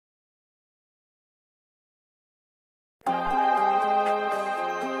Yeah,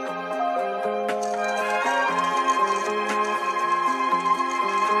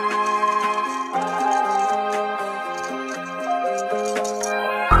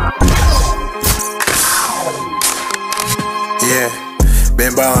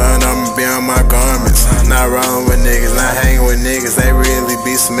 been ballin', I'ma be on my garments. Not rolling with niggas, not hanging with niggas, they really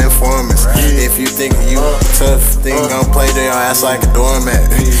be some informants. If you think you tough, then you gon' play to your ass like a doormat.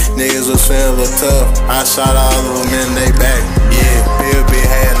 Niggas was feelin' look tough, I shot all of them in they back. Yeah, bill be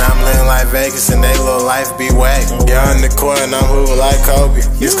head and I'm living like Vegas and they little life be whack. Y'all in the court and I'm hooping like Kobe.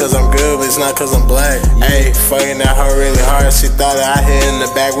 It's cause I'm good, but it's not cause I'm black. Ayy, fucking that hoe really hard, she thought that I hit in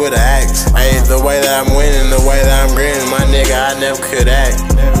the back with an axe. Ayy, the way that I'm winning, the way that I'm grinning, my nigga, I never could act.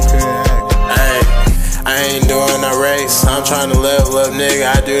 Ayy, I ain't doing no race, I'm tryna level up, nigga,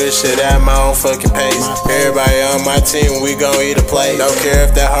 I do this shit at my own fucking pace. Everybody on my team, we gon' eat a plate. Don't care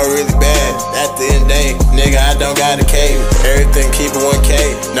if that hoe really bad, at the end of the day, nigga, I don't got a cave. Everything keep it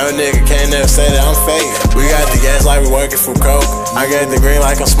 1K, no nigga can't never say that I'm fake. We got the gas like we working for coke, I got the green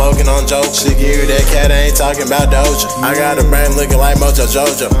like I'm smoking on Joe. She give you that cat, I ain't talking about Doja. I got a brain looking like Mojo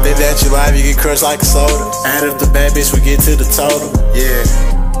Jojo. Think that you live, you get crushed like a soda. Add up the bad bitch, we get to the total. Yeah,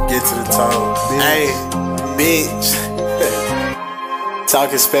 get to the total. Hey, bitch.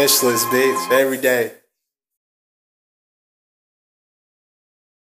 Talking specialist, bitch, every day.